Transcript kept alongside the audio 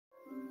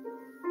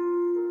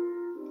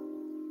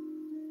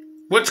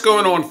What's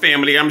going on,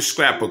 family? I'm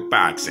Scrapbook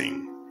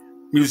Boxing,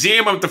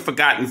 Museum of the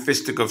Forgotten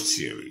Fisticuffs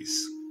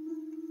series.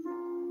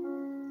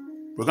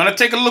 We're going to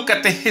take a look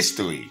at the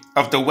history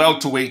of the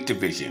welterweight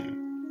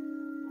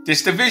division.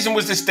 This division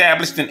was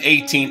established in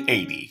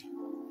 1880.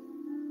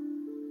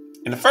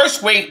 And the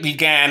first weight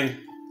began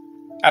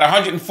at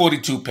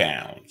 142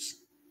 pounds.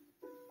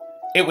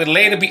 It would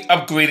later be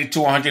upgraded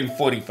to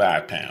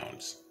 145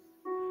 pounds.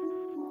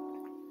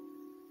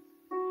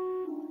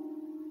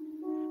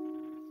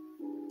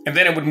 And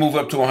then it would move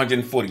up to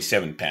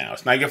 147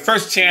 pounds. Now, your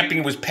first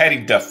champion was Paddy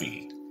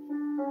Duffy.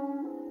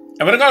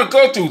 And we're going to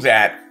go through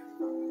that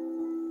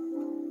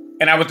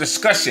in our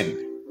discussion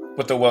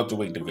with the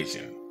welterweight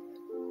division.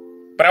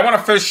 But I want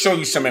to first show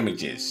you some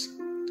images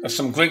of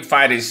some great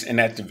fighters in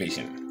that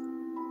division.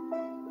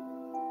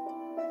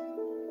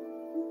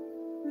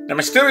 The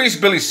mysterious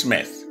Billy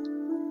Smith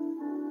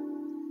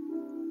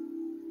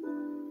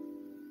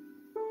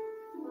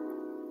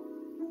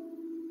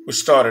was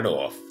started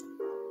off.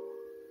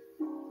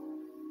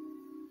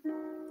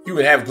 You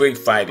would have great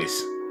fighters,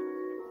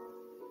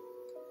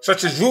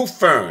 such as Ruth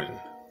Fern,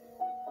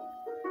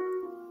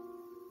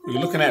 who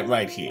you're looking at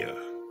right here.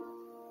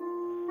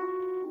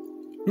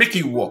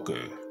 Mickey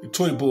Walker, the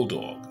toy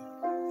bulldog.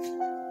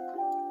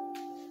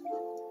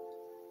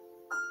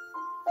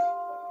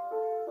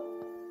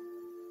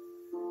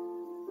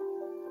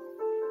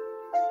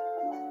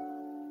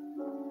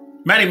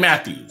 Matty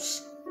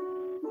Matthews,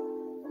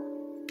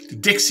 the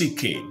Dixie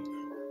Kid.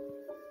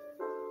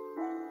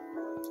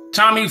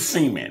 Tommy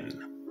Freeman.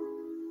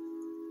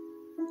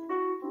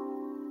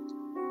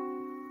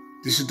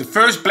 This is the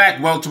first black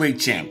welterweight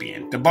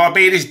champion, the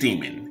Barbados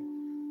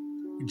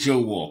Demon, Joe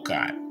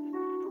Walcott.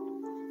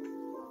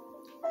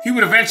 He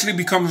would eventually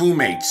become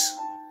roommates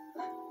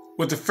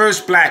with the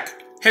first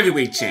black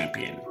heavyweight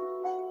champion,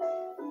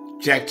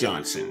 Jack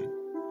Johnson.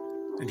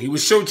 And he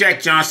would show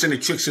Jack Johnson the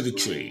tricks of the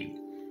trade.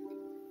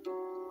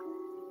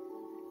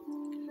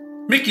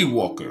 Mickey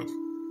Walker,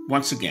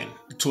 once again,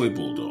 the toy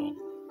bulldog.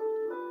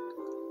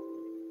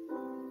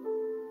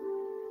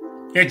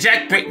 Yeah,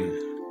 Jack Britton.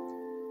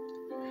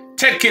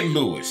 Ted Kid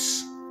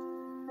Lewis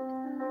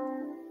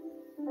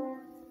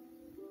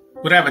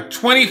would have a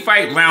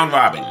 20-fight round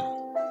robin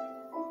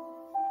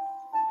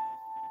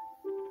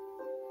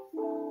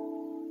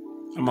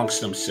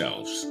amongst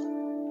themselves.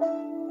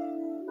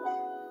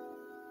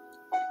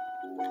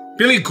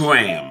 Billy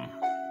Graham,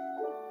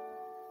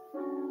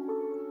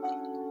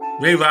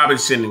 Ray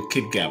Robinson, and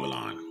Kid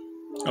Gavilan.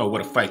 Oh, what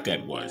a fight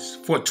that was.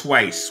 Fought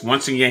twice,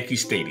 once in Yankee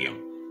Stadium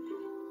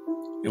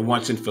and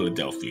once in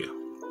Philadelphia.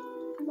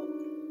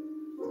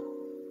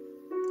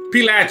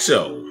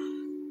 Pilatso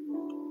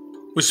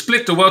would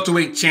split the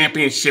welterweight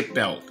championship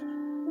belt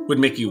with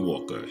Mickey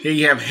Walker. Here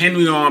you have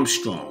Henry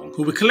Armstrong,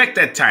 who would collect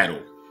that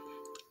title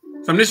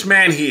from this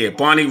man here,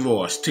 Barney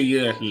Ross, to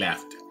your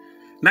left.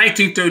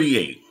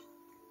 1938,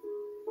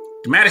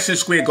 the Madison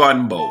Square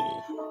Garden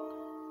Bowl.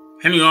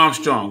 Henry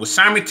Armstrong would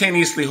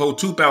simultaneously hold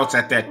two belts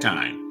at that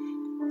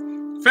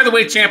time.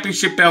 Featherweight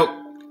championship belt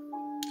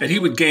that he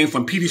would gain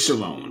from Peter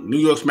Cerrone, New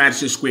York's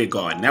Madison Square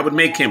Garden. That would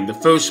make him the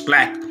first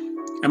black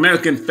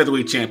American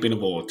featherweight champion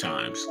of all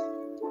times.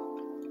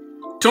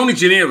 Tony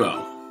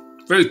Gennaro,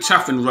 very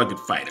tough and rugged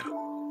fighter,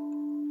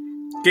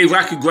 gave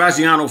Rocky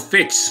Graziano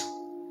fits,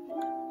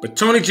 but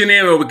Tony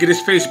Gennaro would get his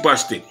face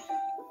busted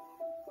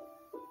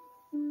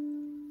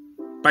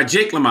by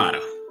Jake LaMotta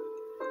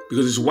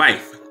because his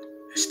wife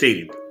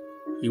stated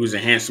he was a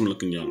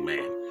handsome-looking young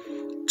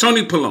man.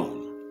 Tony Pallone,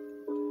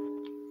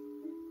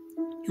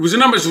 he was a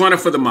numbers runner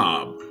for the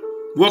mob,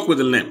 walked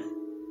with a limp,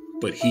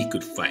 but he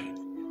could fight.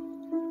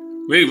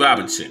 Ray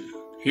Robinson.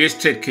 Here's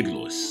Ted Kid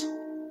Lewis.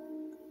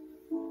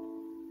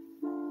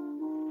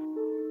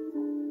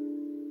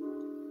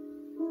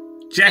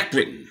 Jack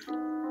Britton,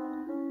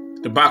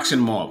 the boxing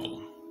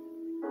marvel.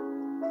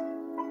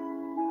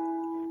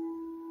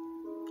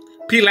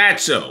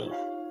 Pilatso.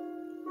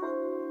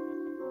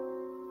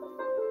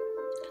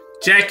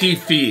 Jackie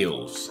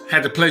Fields.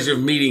 Had the pleasure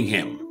of meeting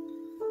him.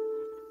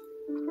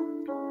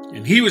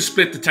 And he would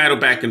split the title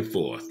back and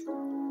forth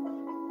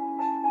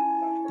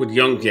with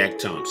young Jack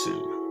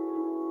Thompson.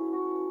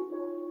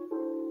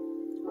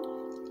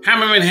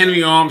 Hammerin'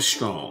 Henry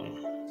Armstrong,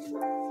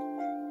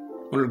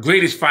 one of the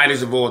greatest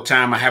fighters of all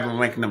time. I have him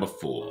ranked number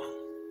 4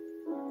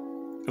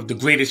 of the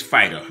greatest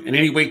fighter in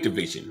any weight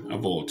division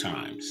of all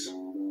times.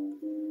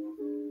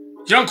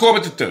 John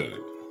Corbett III,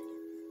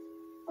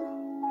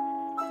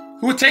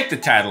 who would take the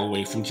title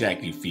away from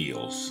Jackie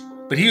Fields,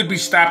 but he would be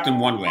stopped in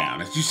one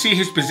round. As you see,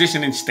 his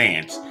position and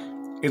stance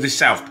is a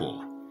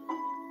southpaw.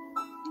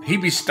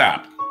 He'd be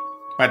stopped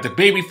by the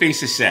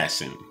babyface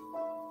assassin,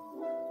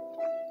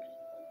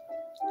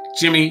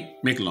 Jimmy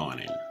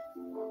McLaurin.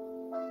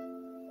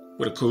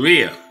 What a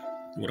career,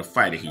 what a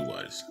fighter he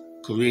was.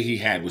 The career he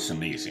had was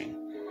amazing.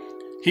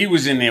 He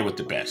was in there with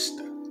the best,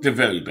 the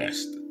very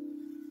best.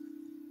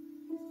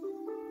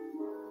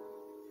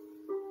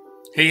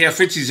 Here you have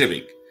Fritzy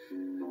Zivig,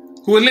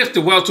 who would lift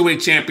the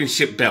welterweight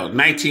championship belt,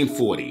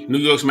 1940, New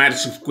York's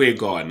Madison Square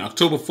Garden,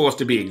 October 4th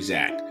to be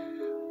exact,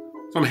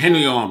 from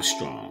Henry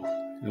Armstrong.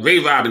 Ray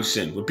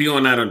Robinson would be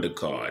on that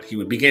undercard. He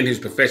would begin his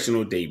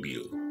professional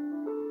debut.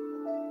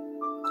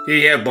 Here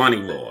you have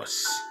Barney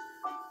Ross.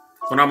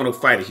 Phenomenal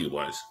fighter he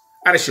was.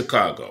 Out of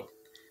Chicago.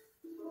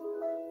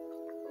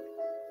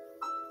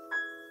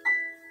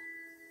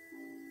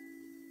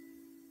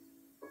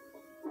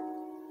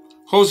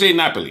 Jose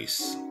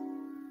Napoles.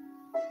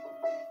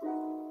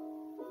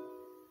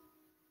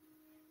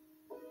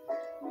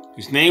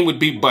 His name would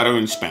be butter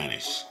in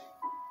Spanish.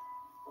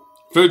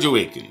 Virgil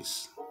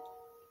Akins.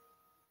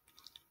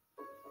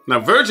 Now,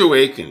 Virgil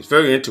Akins,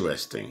 very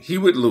interesting. He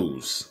would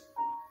lose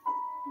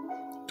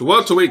the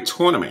welterweight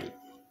tournament.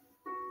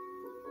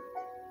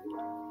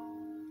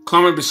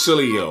 Carmen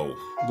Basilio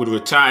would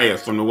retire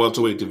from the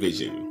welterweight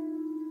division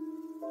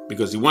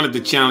because he wanted to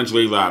challenge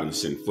Ray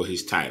Robinson for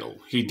his title.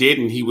 He did,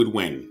 and he would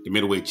win the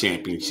middleweight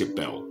championship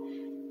belt.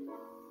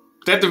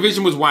 That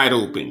division was wide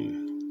open.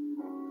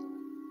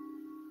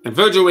 And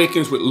Virgil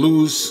Akins would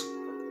lose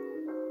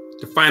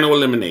the final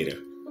eliminator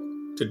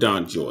to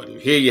Don Jordan.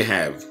 Here you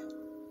have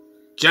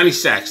Johnny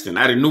Saxton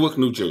out of Newark,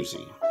 New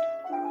Jersey.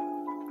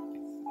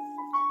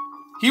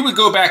 He would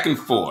go back and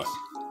forth,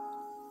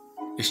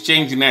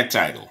 exchanging that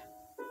title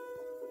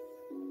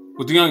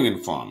with the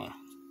onion farmer,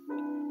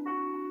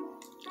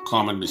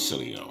 Carmen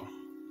Basilio.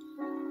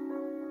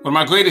 One of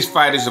my greatest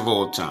fighters of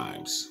all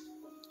times,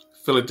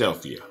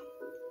 Philadelphia.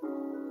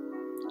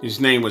 His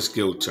name was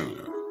Gil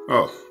Turner.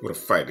 Oh, what a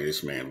fighter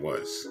this man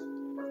was.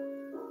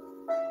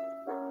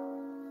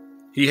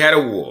 He had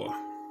a war.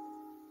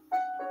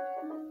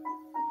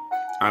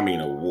 I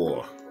mean a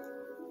war.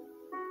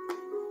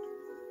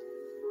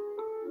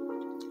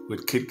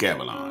 With Kid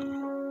Gavilan.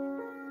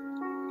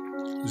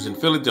 He was in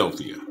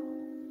Philadelphia.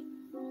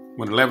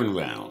 Won 11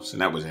 rounds,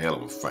 and that was a hell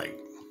of a fight.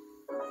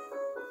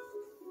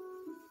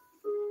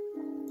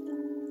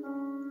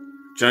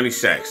 Johnny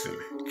Saxton,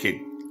 Kid,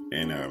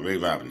 and Ray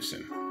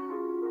Robinson.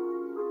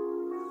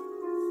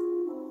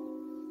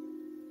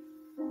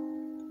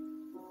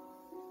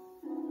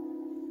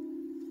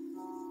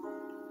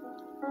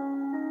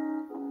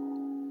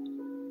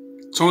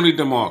 Tony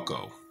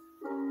DeMarco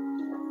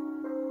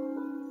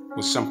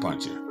was some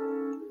puncher.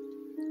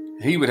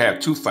 He would have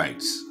 2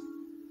 fights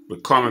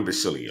with Carmen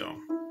Basilio.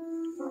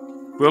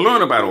 We'll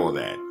learn about all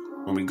that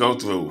when we go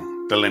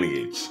through the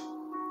lineage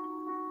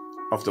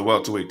of the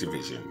welterweight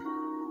division.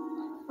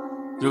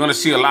 You're going to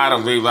see a lot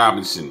of Ray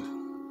Robinson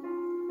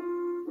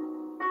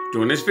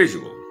during this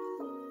visual,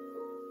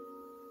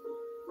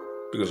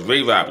 because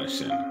Ray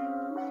Robinson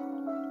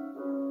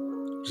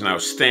is an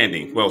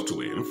outstanding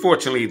welterweight.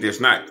 Unfortunately,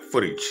 there's not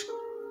footage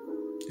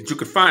that you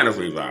could find of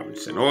Ray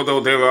Robinson, although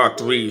there are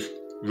 3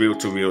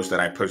 reel-to-reels that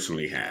I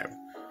personally have.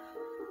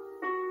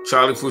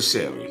 Charlie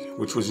Fusari,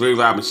 which was Ray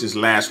Robinson's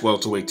last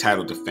welterweight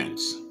title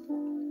defense.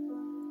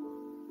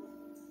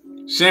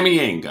 Sammy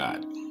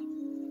Angad.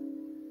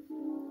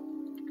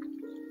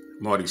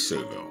 Marty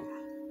Servo.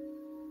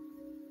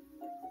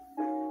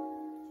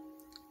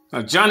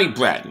 Now, Johnny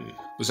Bratton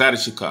was out of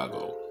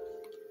Chicago.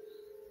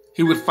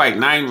 He would fight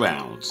 9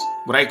 rounds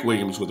with Ike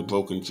Williams with a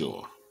broken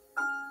jaw.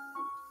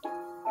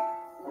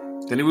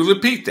 Then he would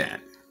repeat that,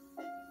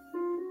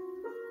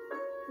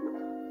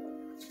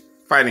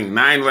 fighting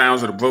 9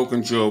 rounds with a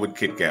broken jaw with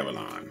Kid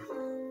Gavilan.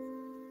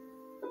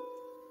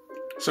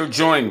 So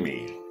join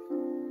me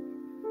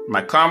in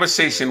my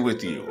conversation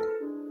with you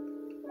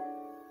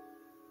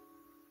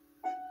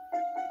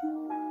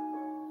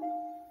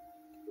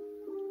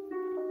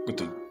with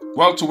the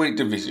welterweight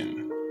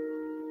division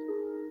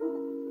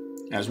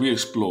as we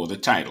explore the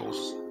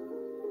titles,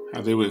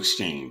 how they were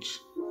exchanged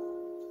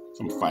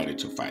from fighter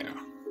to fighter.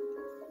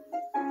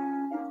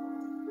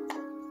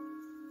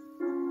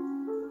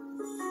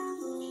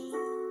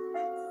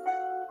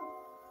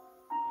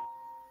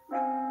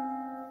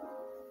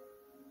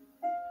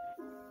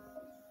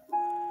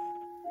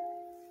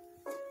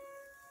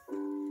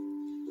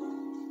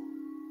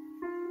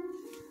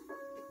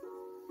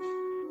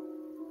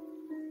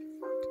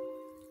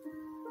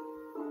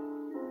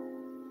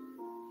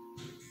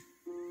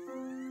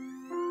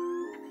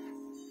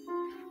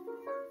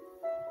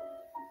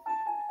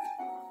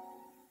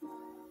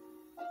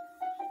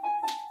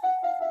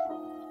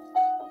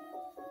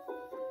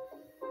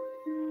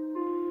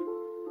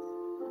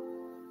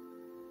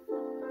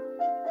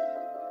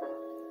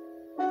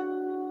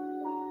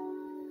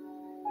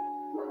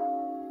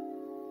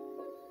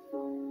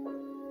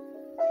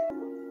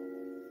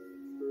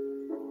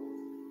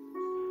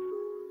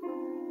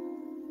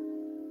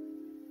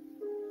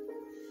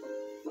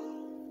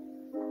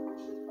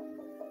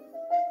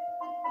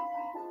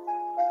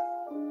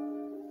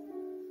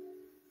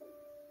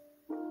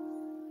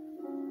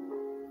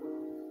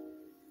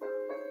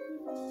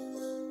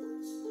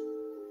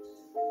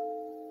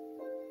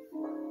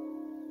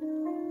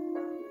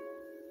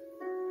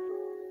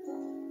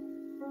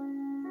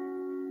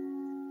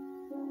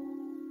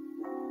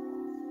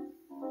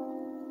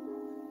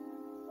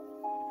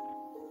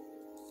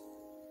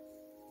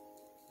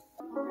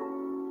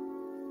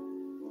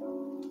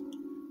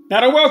 Now,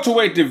 the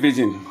welterweight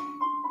division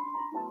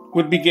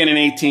would begin in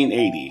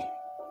 1880. It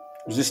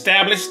was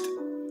established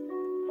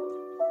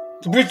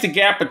to bridge the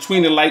gap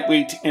between the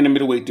lightweight and the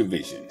middleweight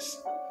divisions.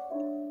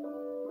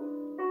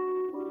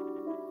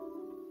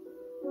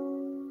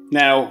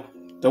 Now,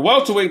 the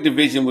welterweight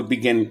division would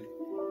begin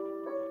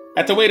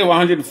at the weight of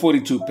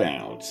 142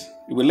 pounds.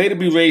 It would later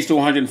be raised to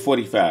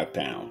 145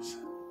 pounds.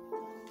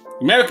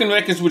 American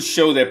records would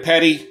show that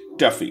Paddy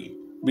Duffy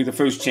would be the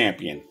first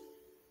champion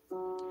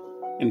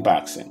in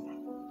boxing.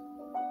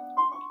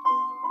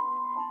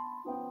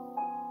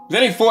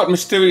 Then he fought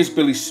Mysterious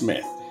Billy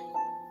Smith,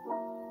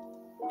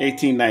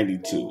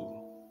 1892.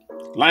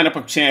 Lineup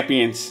of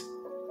champions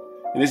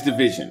in this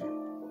division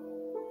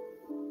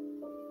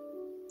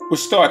would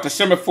start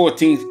December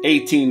 14th,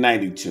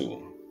 1892.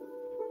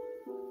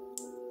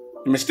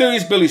 And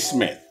Mysterious Billy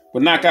Smith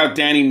would knock out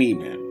Danny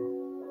Neiman,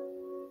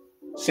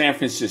 San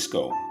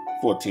Francisco,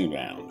 14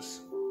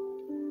 rounds.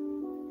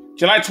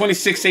 July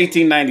 26,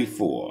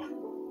 1894.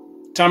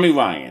 Tommy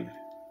Ryan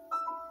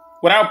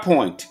would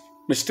outpoint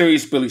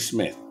Mysterious Billy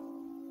Smith,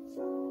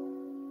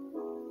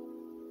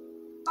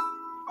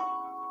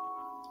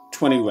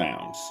 20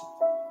 rounds.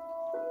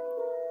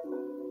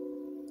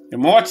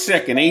 And March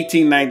 2nd,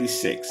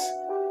 1896,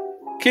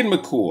 Kid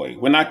McCoy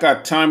would knock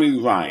out Tommy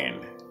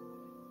Ryan.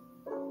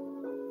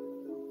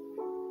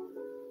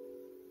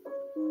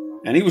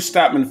 And he was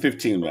stopped in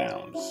 15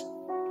 rounds.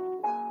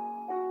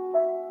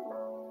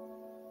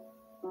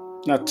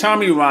 Now,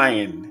 Tommy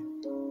Ryan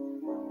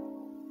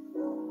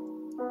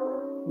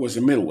was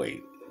a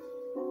middleweight.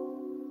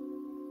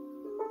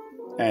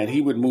 And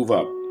he would move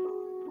up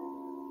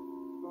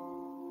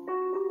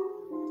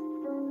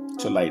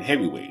to light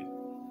heavyweight.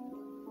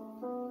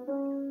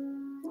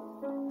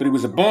 But he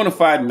was a bona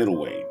fide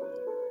middleweight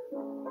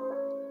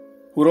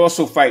who would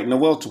also fight in the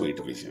welterweight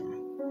division.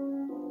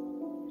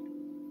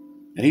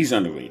 And he's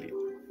underrated,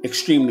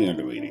 extremely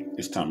underrated,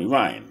 is Tommy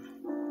Ryan.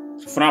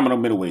 He's a phenomenal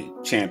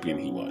middleweight champion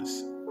he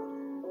was.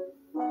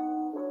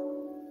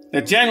 Now,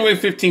 January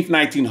 15th,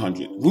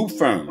 1900, Ruth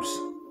Firms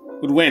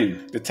would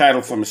win the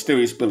title from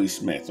Mysterious Billy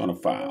Smith on a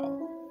foul.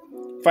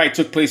 Fight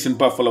took place in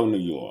Buffalo, New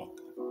York.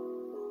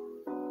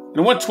 And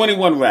it went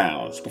 21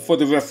 rounds before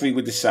the referee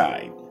would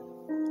decide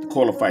to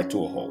call a fight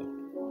to a halt.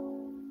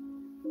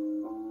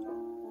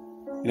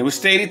 And it was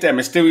stated that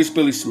Mysterious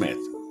Billy Smith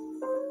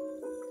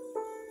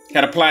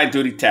had applied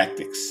dirty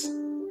tactics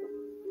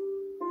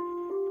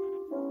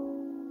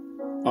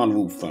on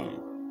Ruth Firm.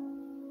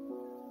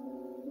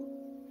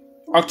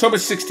 October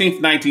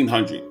 16th,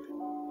 1900,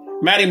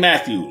 Matty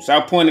Matthews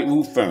outpointed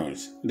Ruth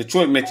Firms in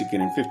Detroit,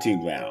 Michigan in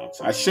 15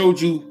 rounds. I showed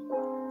you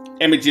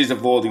images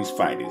of all these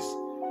fighters.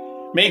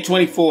 May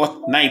 24th,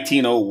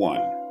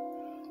 1901,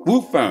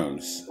 Ruth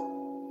Firms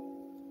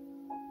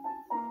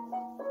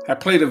had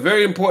played a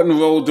very important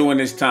role during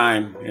this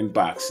time in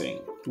boxing.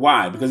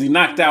 Why? Because he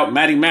knocked out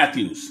Matty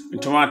Matthews in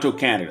Toronto,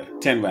 Canada,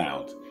 10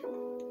 rounds.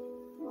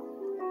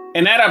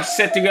 And that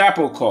upset the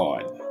apple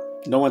card.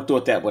 No one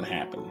thought that would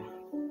happen.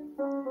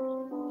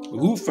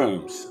 Ruth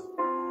Firms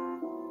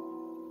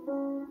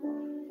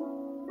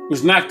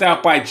was knocked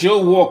out by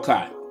Joe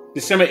Walcott,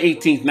 December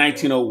 18th,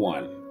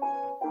 1901.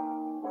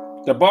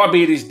 The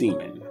Barbados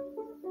Demon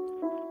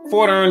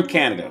fought her in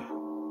Canada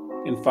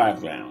in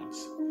 5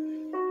 rounds.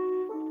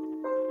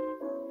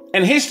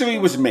 And history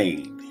was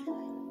made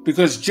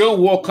because Joe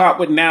Walcott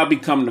would now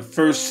become the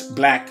first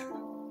black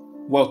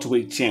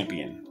welterweight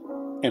champion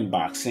in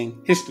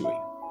boxing history.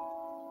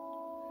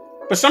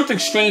 But something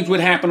strange would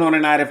happen on the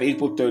night of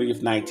April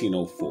 30th,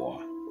 1904.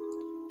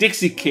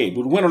 Dixie Kid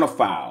would win on a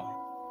foul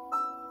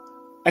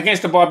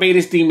against the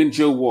Barbados Demon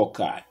Joe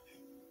Walcott,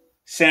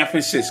 San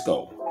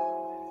Francisco,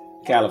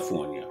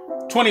 California.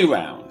 20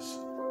 rounds.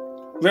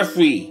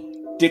 Referee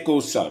Dick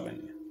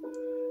O'Sullivan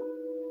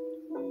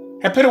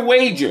had put a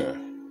wager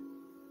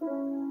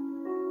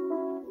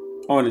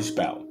on his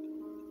bout.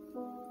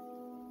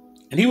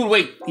 And he would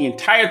wait the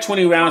entire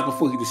 20 rounds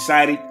before he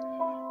decided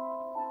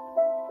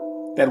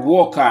that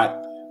Walcott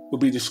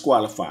would be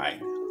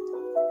disqualified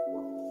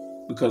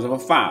because of a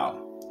foul.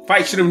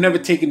 Fight should have never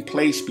taken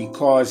place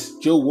because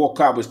Joe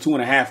Walcott was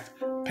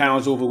 2.5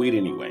 pounds overweight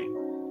anyway.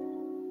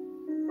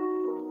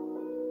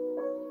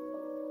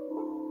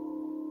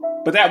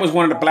 But that was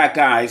one of the black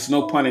eyes,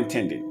 no pun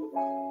intended,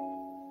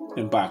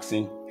 in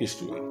boxing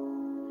history.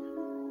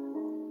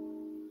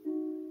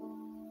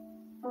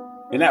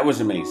 And that was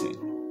amazing.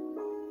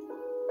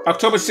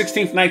 October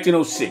 16th,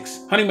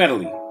 1906, Honey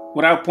Medley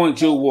would outpoint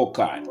Joe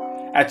Walcott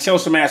at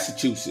Chelsea,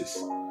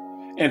 Massachusetts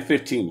in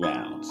 15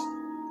 rounds.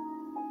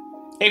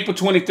 April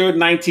 23rd,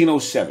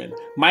 1907,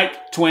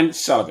 Mike Twin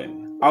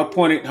Sullivan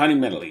outpointed Honey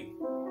Medley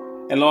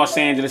in Los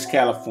Angeles,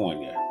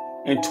 California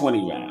in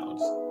 20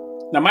 rounds.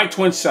 Now, Mike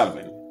Twin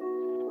Sullivan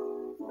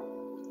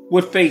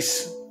would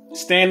face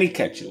Stanley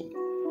Ketchel.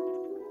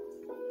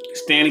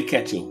 Stanley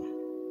Ketchel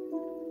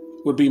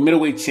would be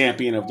middleweight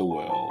champion of the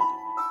world.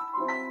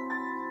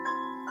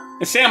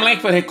 And Sam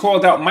Langford had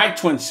called out Mike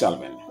Twin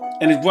Sullivan,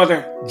 and his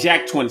brother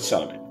Jack Twin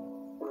Sullivan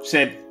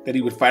said that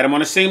he would fight him on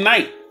the same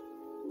night.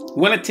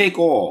 Winner take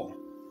all.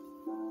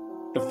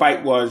 The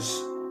fight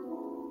was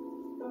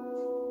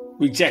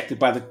rejected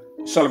by the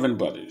Sullivan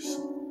brothers.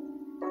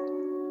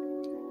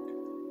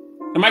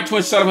 And Mike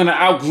Twin Sullivan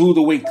outgrew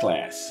the weight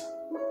class.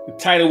 The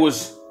title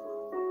was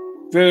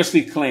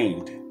variously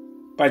claimed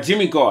by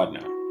Jimmy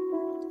Gardner,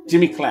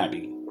 Jimmy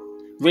Clabby,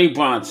 Ray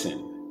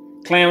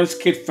Bronson, Clarence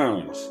Kid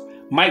Ferns,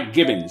 Mike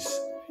Gibbons,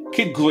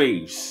 Kid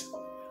Graves,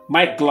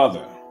 Mike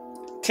Glover,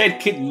 Ted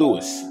Kid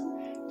Lewis,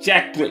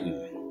 Jack Britton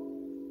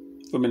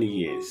for many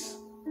years.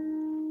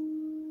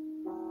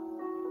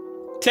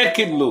 Ted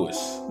Kid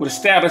Lewis would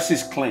establish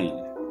his claim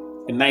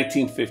in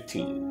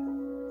 1915.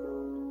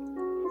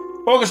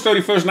 August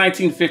 31st,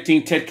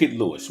 1915, Ted Kid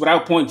Lewis would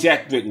outpoint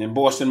Jack Britton in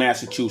Boston,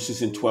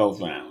 Massachusetts in 12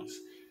 rounds.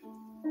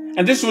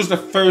 And this was the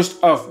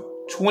first of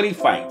 20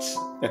 fights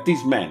that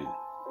these men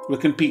would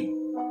compete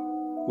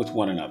with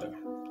one another.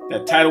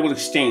 That title would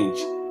exchange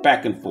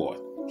back and forth.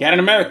 You had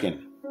an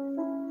American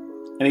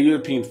and a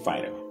European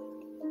fighter.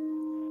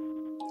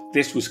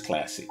 This was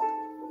classic.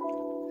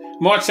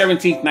 March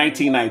 17th,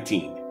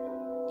 1919,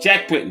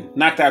 Jack Britton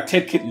knocked out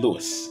Ted Kid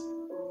Lewis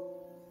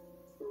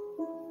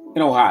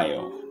in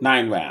Ohio,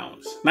 9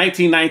 rounds.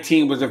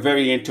 1919 was a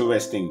very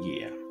interesting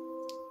year.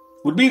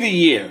 Would be the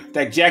year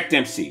that Jack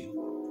Dempsey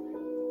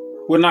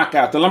would knock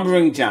out the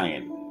lumbering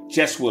giant,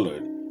 Jess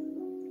Willard,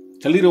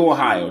 Toledo,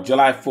 Ohio,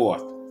 July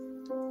 4th.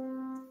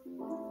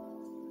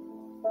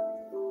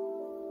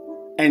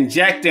 And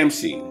Jack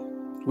Dempsey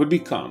would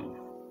become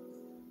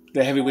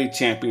the heavyweight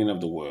champion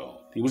of the world.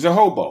 He was a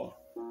hobo.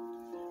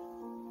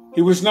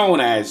 He was known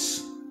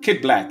as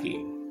Kid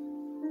Blackie.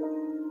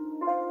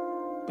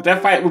 But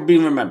that fight would be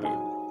remembered.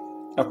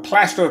 A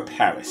plaster of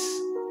Paris.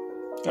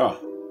 Oh.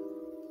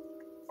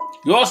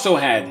 You also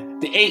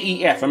had the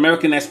AEF,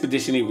 American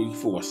Expeditionary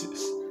Forces.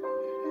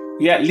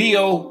 You had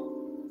Leo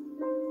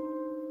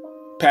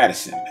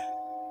Patterson.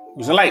 He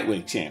was a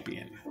lightweight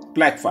champion,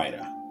 black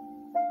fighter.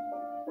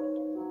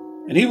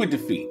 And he would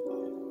defeat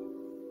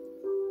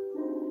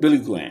Billy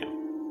Graham.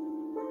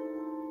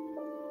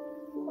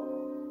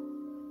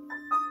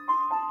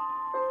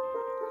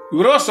 You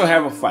would also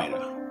have a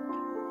fighter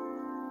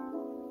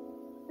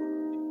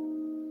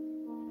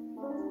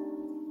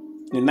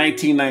in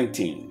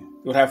 1919.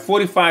 You would have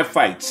 45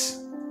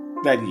 fights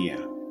that year.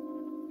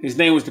 His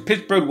name was the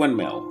Pittsburgh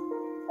Windmill,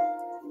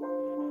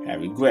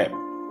 Harry Greb.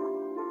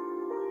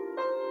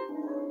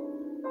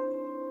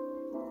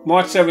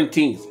 March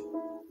 17th,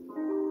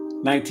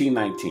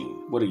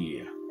 1919. What a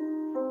year.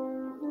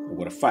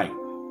 What a fight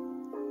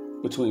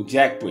between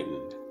Jack Britton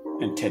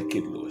and Ted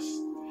Kid Lewis.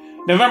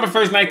 November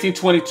 1st,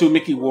 1922,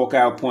 Mickey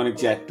Walcott appointed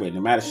Jack Britton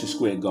in Madison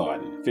Square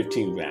Garden,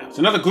 15 rounds.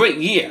 Another great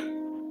year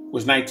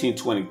was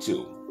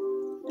 1922.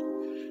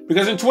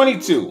 Because in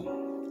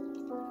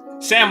 22,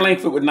 Sam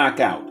Langford would knock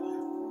out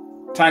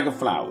Tiger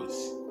Flowers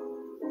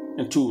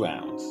in 2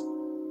 rounds.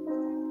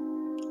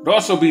 It would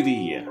also be the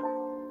year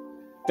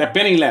that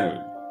Benny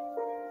Leonard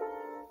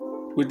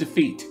would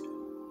defeat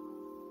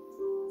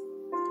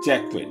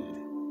Jack Britton.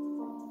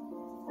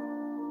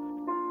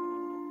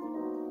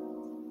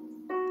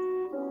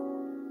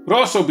 It would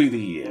also be the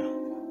year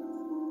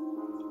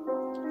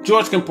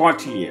George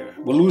Compartier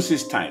will lose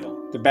his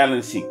title to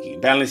Balansiki.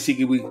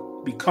 Balansiki would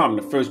become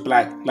the first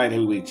black light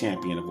heavyweight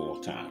champion of all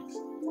times.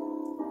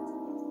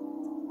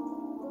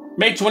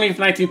 May 20th,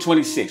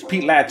 1926,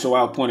 Pete Latzo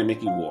outpointed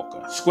Mickey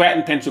Walker.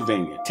 Scranton,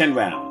 Pennsylvania, 10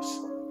 rounds.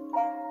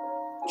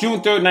 June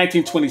 3rd,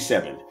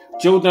 1927,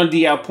 Joe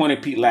Dundee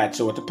outpointed Pete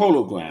Latzo at the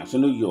Polo Grounds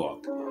in New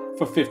York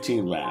for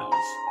 15 rounds.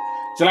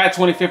 July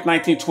 25th,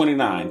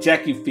 1929,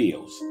 Jackie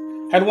Fields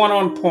had won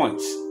on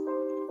points,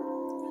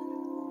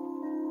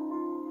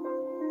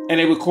 and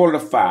they recorded a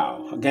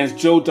foul against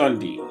Joe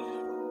Dundee,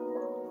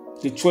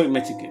 Detroit,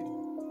 Michigan.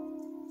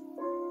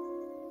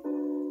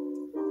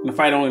 And the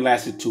fight only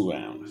lasted 2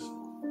 rounds.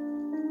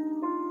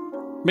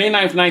 May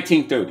 9th,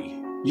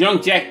 1930, young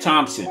Jack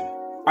Thompson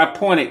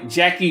appointed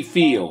Jackie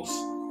Fields,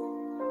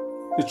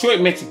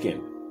 Detroit,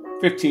 Michigan,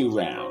 15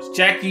 rounds.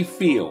 Jackie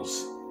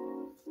Fields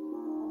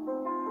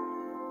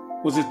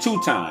was a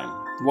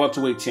 2-time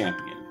welterweight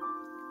champion.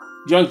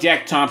 Young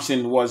Jack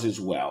Thompson was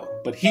as well,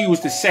 but he was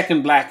the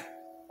second black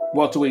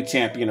welterweight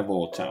champion of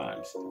all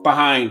times,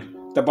 behind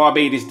the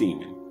Barbados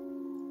Demon,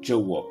 Joe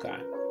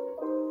Walcott.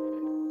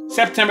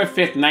 September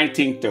 5th,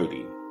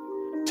 1930,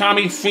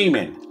 Tommy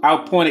Freeman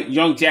outpointed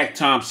young Jack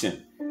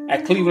Thompson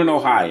at Cleveland,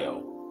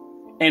 Ohio,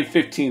 in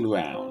 15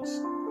 rounds.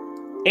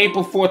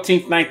 April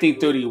 14th,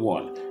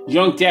 1931,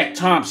 young Jack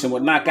Thompson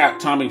would knock out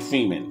Tommy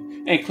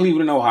Freeman in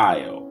Cleveland,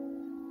 Ohio,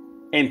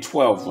 in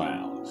 12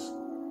 rounds.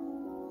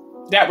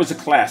 That was a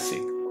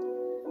classic.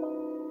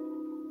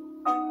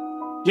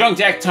 Young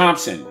Jack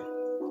Thompson,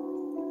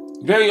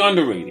 very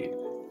underrated,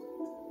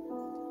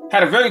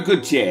 had a very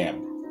good jab.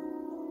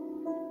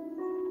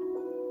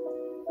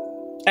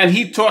 And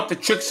he taught the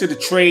tricks of the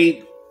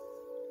trade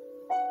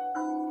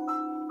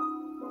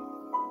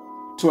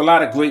to a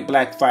lot of great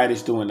black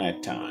fighters during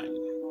that time.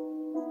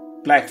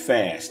 Black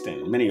Fast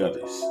and many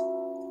others.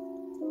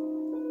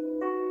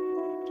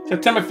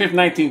 September 5th,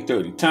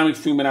 1930, Tommy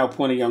Freeman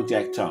outpointed young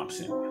Jack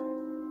Thompson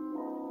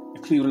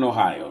at Cleveland,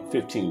 Ohio,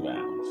 15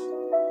 rounds.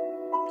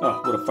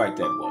 Oh, what a fight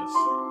that was.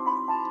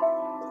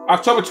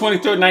 October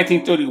 23rd,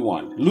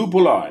 1931, Lou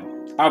Bullard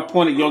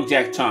outpointed young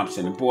Jack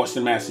Thompson in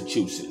Boston,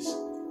 Massachusetts,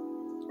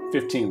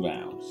 15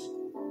 rounds.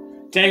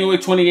 January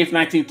 28,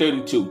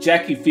 1932,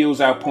 Jackie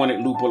Fields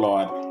outpointed Lou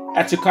Bullard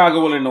at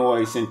Chicago,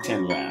 Illinois in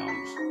 10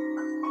 rounds.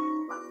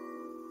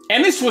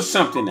 And this was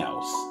something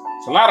else.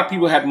 So a lot of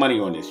people had money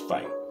on this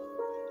fight.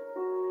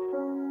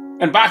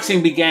 And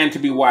boxing began to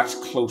be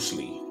watched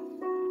closely.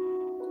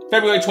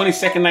 February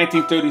 22nd,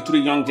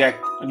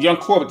 1933, young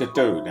Corbett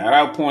III had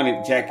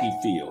outpointed Jackie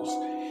Fields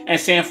in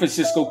San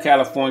Francisco,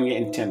 California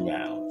in 10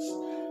 rounds.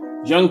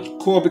 Young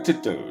Corbett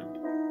III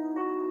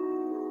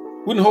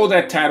wouldn't hold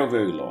that title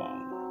very long.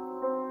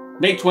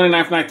 May 29,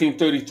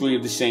 1933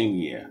 of the same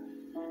year,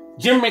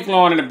 Jim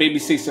McLaurin and a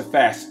babyface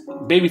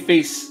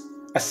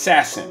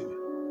assassin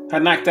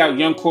had knocked out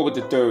young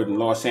Corbett III in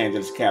Los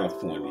Angeles,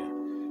 California.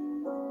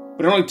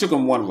 But it only took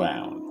him 1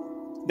 round.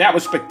 That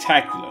was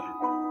spectacular,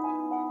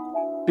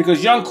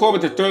 because young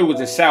Corbett III was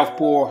a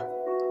southpaw,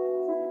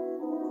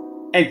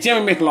 and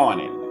Jimmy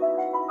McLaurin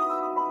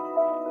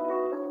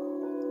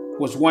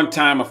was one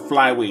time a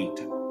flyweight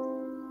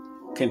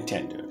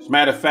contender. As a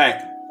matter of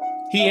fact,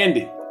 he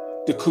ended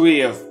the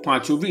career of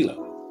Pancho Villa.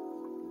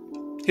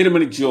 Hit him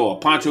in the jaw.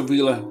 Pancho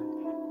Villa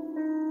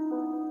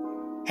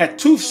had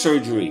tooth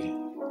surgery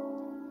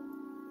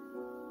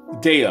the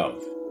day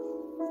of,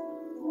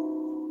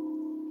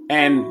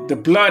 and the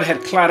blood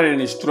had clotted in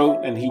his throat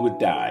and he would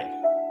die,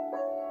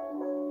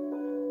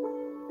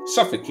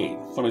 suffocating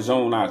from his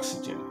own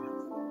oxygen,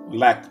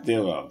 lack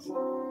thereof.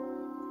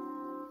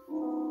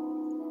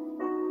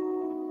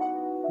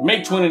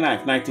 May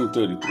 29th,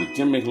 1933,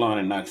 Jim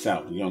McLaurin knocks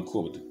out young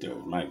Corbett III.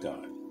 My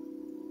God.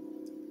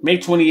 May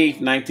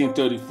 28th,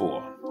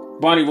 1934,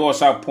 Barney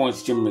Ross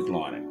outpoints Jim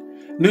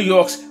McLaurin. New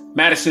York's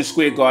Madison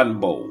Square Garden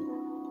Bowl,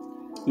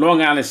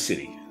 Long Island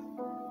City,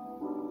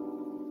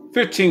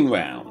 15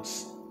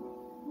 rounds.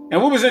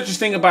 And what was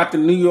interesting about the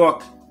New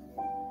York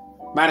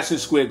Madison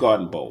Square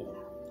Garden Bowl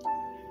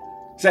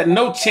is that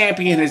no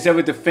champion has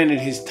ever defended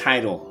his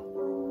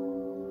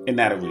title in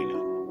that arena.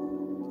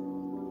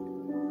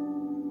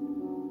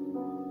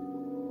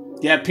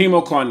 You had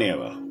Primo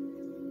Carnera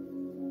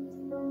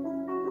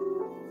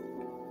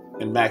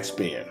and Max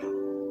Baer.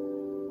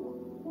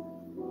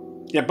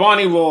 You had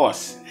Barney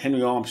Ross,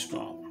 Henry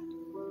Armstrong.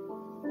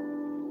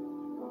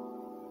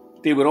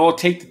 They would all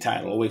take the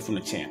title away from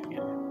the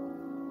champion.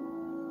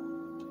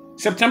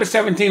 September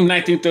 17,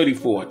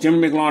 1934,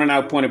 Jimmy McLaurin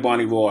outpointed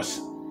Barney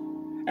Ross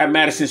at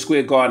Madison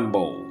Square Garden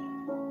Bowl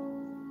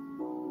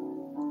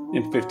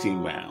in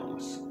 15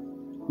 rounds.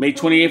 May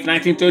 28,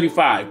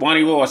 1935,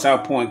 Barney Ross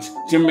outpoints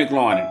Jim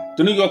McLaurin,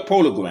 the New York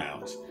Polo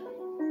Grounds,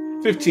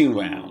 15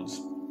 rounds.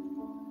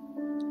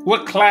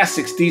 What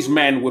classics these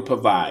men would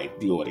provide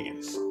the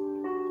audience.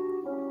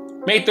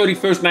 May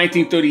 31st,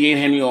 1938,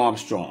 Henry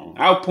Armstrong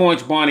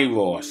outpoints Barney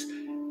Ross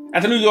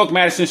at the New York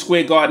Madison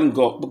Square Garden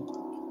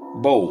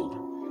Bowl,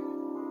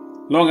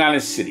 Long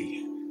Island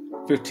City,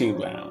 15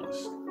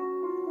 rounds.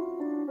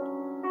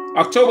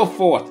 October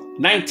 4th,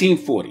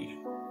 1940,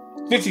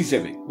 Fitzy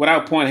Civic would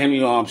outpoint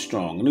Henry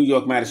Armstrong, New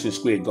York Madison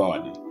Square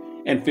Garden,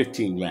 in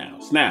 15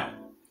 rounds. Now,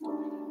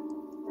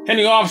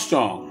 Henry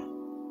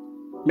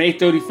Armstrong, May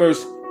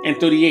 31st and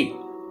 38,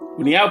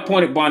 when he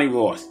outpointed Barney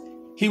Ross,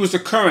 he was the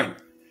current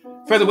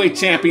featherweight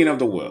champion of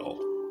the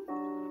world.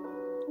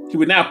 He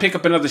would now pick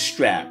up another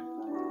strap,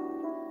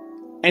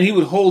 and he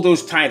would hold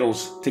those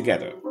titles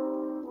together.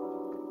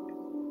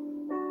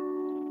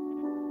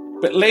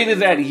 But later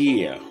that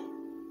year,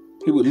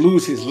 he would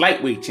lose his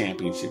lightweight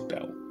championship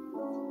belt.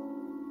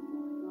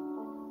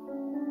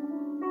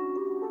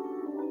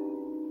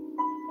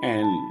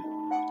 And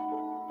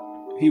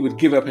he would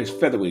give up his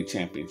featherweight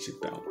championship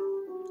belt.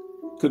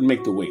 Couldn't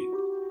make the weight.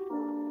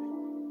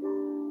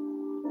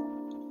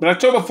 But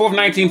October 4th,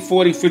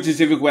 1940, Fitzy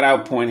Civic would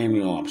outpoint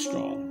Henry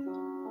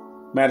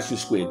Armstrong, Madison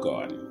Square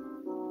Garden.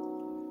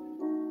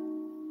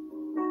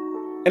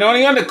 And on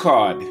the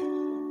undercard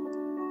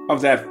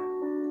of that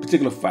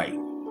particular fight,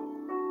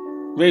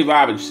 Ray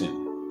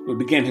Robinson would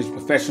begin his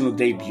professional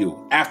debut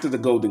after the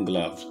Golden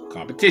Gloves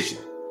competition.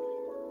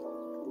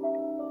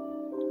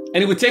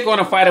 And he would take on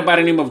a fighter by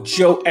the name of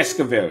Joe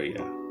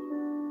Escoveria,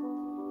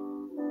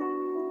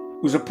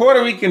 who was a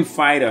Puerto Rican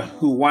fighter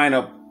who wound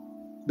up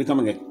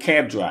becoming a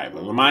cab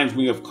driver. Reminds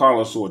me of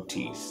Carlos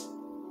Ortiz.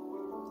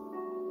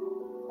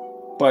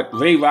 But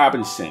Ray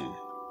Robinson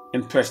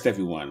impressed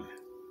everyone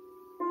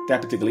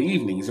that particular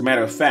evening. As a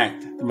matter of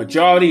fact, the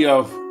majority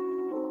of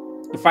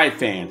the fight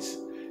fans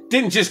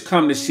didn't just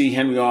come to see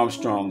Henry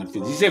Armstrong and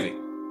Fitzy Civic.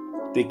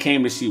 They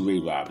came to see Ray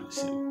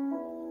Robinson.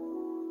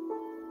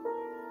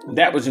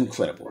 That was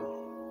incredible.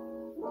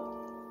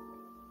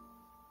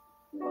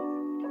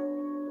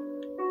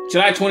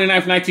 July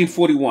 29th,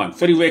 1941,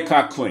 Freddie Ray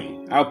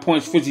Cochrane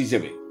outpoints Fitzy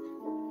Civic.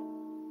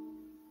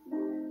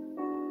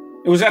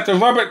 It was at the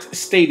Robert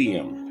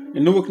Stadium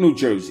in Newark, New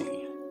Jersey.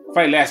 The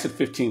fight lasted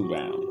 15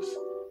 rounds.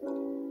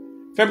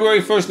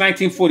 February 1st,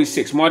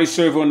 1946, Marty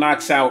Servo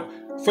knocks out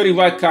Freddie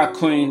Ray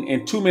Cochrane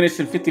in 2 minutes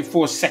and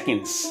 54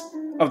 seconds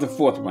of the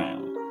 4th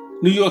round.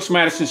 New York's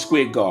Madison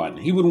Square Garden.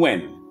 He would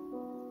win.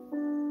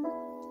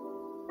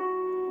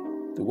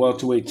 the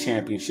welterweight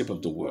championship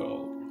of the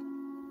world.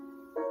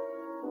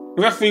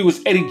 The referee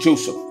was Eddie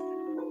Joseph,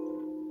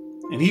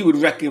 and he would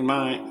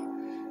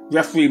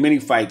referee many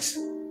fights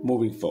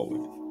moving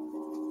forward.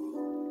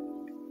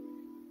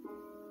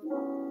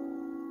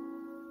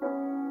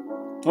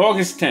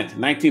 August 10th,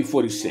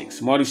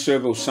 1946, Marty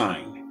Servo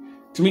signed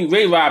to meet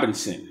Ray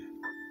Robinson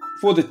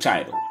for the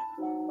title.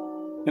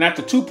 And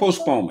after 2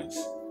 postponements,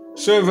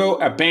 Servo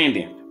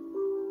abandoned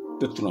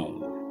the throne.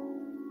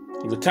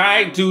 He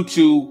retired due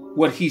to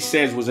what he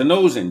says was a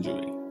nose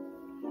injury,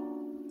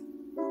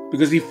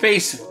 because he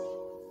faced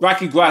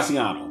Rocky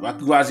Graziano.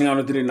 Rocky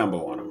Graziano did a number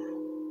on him.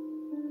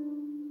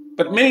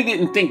 But many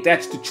didn't think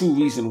that's the true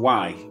reason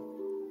why he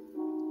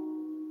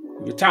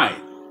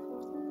retired.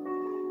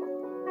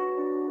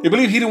 They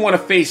believed he didn't want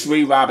to face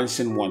Ray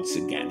Robinson once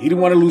again. He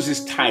didn't want to lose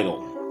his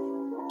title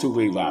to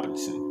Ray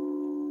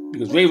Robinson,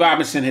 because Ray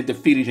Robinson had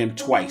defeated him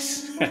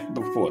twice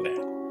before that.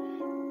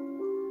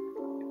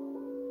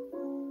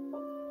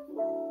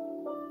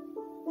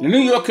 The New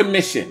York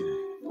Commission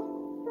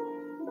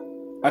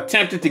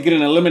attempted to get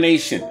an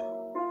elimination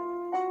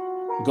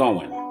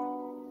going.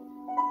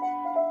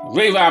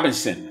 Ray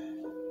Robinson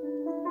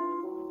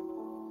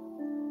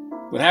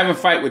would have a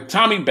fight with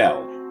Tommy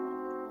Bell.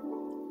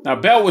 Now,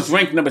 Bell was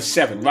ranked number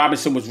 7.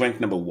 Robinson was ranked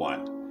number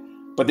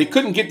 1. But they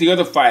couldn't get the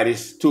other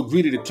fighters to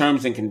agree to the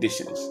terms and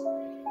conditions,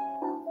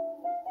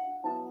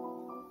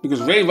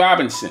 because Ray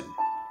Robinson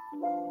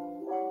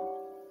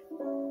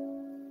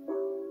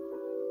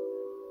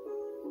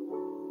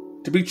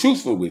to be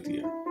truthful with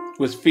you,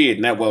 was feared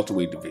in that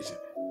welterweight division.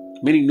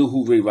 Many knew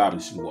who Ray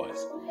Robinson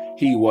was.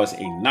 He was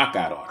a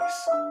knockout artist.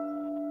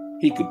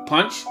 He could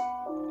punch,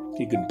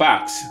 he could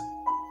box,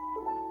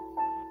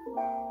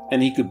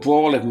 and he could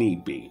brawl if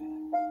need be.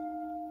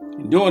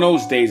 And during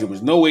those days, there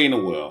was no way in the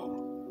world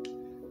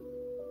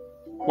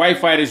white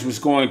fighters was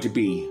going to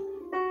be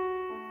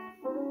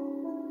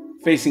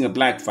facing a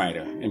black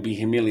fighter and be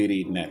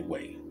humiliated in that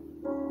way.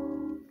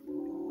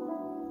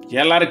 You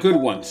had a lot of good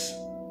ones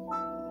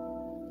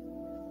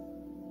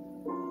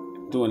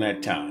during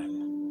that time.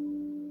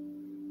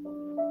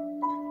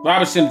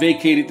 Robinson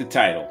vacated the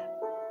title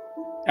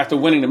after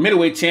winning the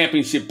middleweight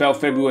championship belt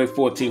February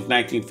 14th,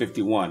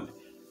 1951. It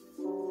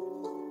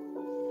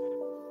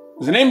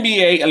was an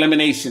NBA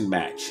elimination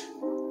match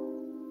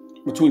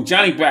between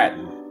Johnny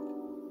Bratton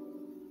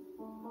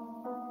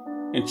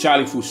and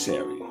Charlie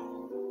Fusari.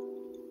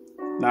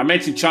 Now, I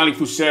mentioned Charlie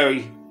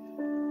Fusari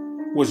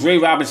was Ray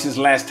Robinson's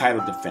last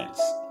title defense.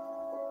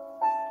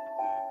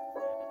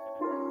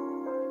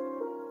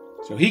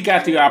 So he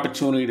got the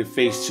opportunity to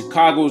face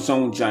Chicago's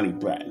own Johnny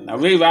Bratton. Now,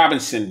 Ray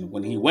Robinson,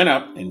 when he went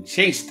up and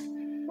chased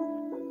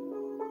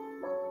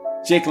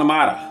Jake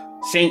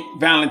LaMotta, St.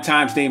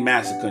 Valentine's Day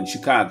Massacre in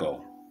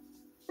Chicago,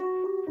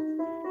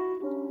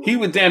 he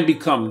would then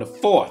become the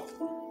 4th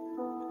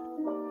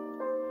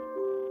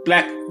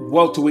black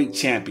welterweight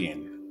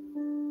champion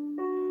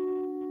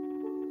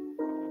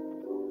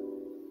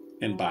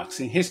in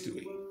boxing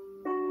history.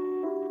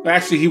 Well,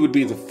 actually, he would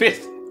be the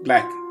 5th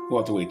black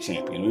welterweight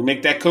champion. We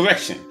make that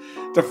correction.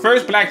 The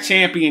first black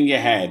champion you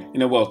had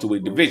in the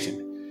welterweight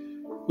division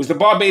was the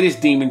Barbados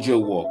Demon Joe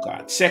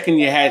Walcott. Second,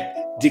 you had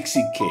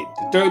Dixie Kid.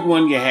 The third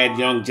one, you had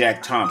young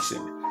Jack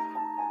Thompson.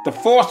 The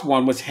 4th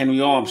one was Henry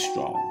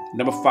Armstrong.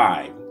 Number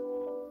 5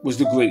 was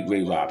the great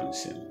Ray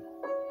Robinson.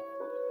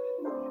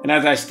 And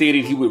as I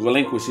stated, he would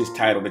relinquish his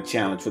title to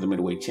challenge for the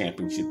middleweight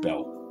championship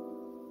belt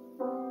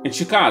in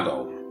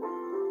Chicago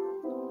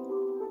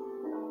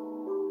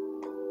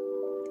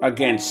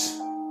against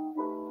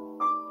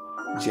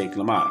Jake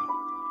LaMotta.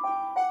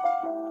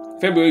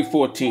 February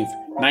 14th,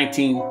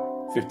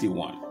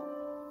 1951.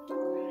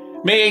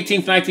 May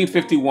 18th,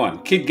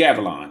 1951, Kid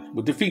Gavilan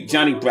would defeat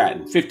Johnny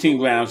Bratton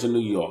 15 rounds in New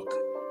York.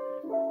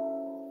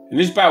 And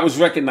this bout was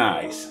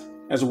recognized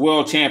as a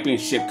world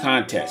championship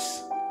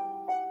contest,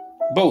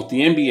 both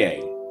the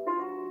NBA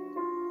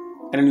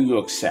and the New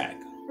York SAG.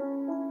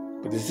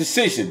 But this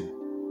decision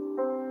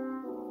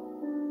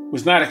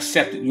was not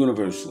accepted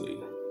universally.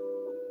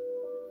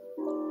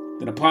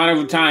 Then upon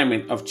the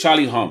retirement of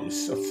Charlie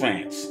Holmes of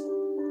France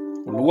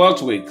from the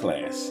welterweight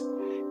class,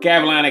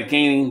 Gavilan had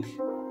gained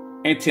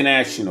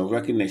international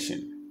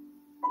recognition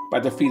by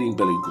defeating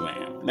Billy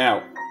Graham.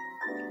 Now,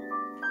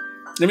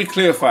 let me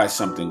clarify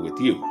something with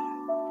you.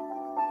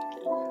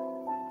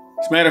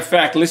 As a matter of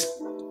fact, let's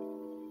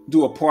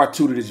do a part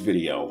 2 to this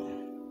video,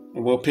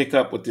 and we'll pick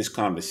up with this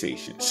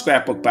conversation.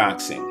 Scrapbook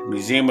Boxing,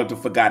 Museum of the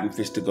Forgotten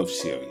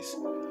Fisticuffs series.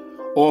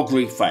 All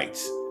great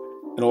fights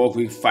and all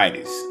great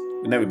fighters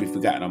will never be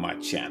forgotten on my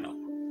channel.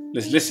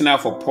 Let's listen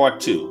out for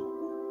part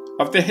 2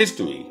 of the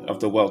history of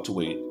the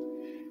welterweight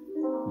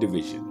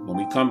division. When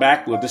we come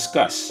back, we'll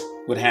discuss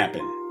what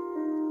happened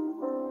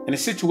in a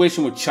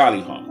situation with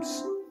Charlie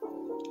Holmes,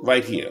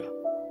 right here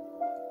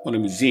on the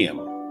Museum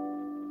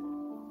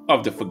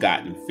of the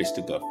Forgotten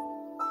Fisticuffs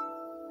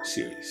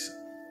series.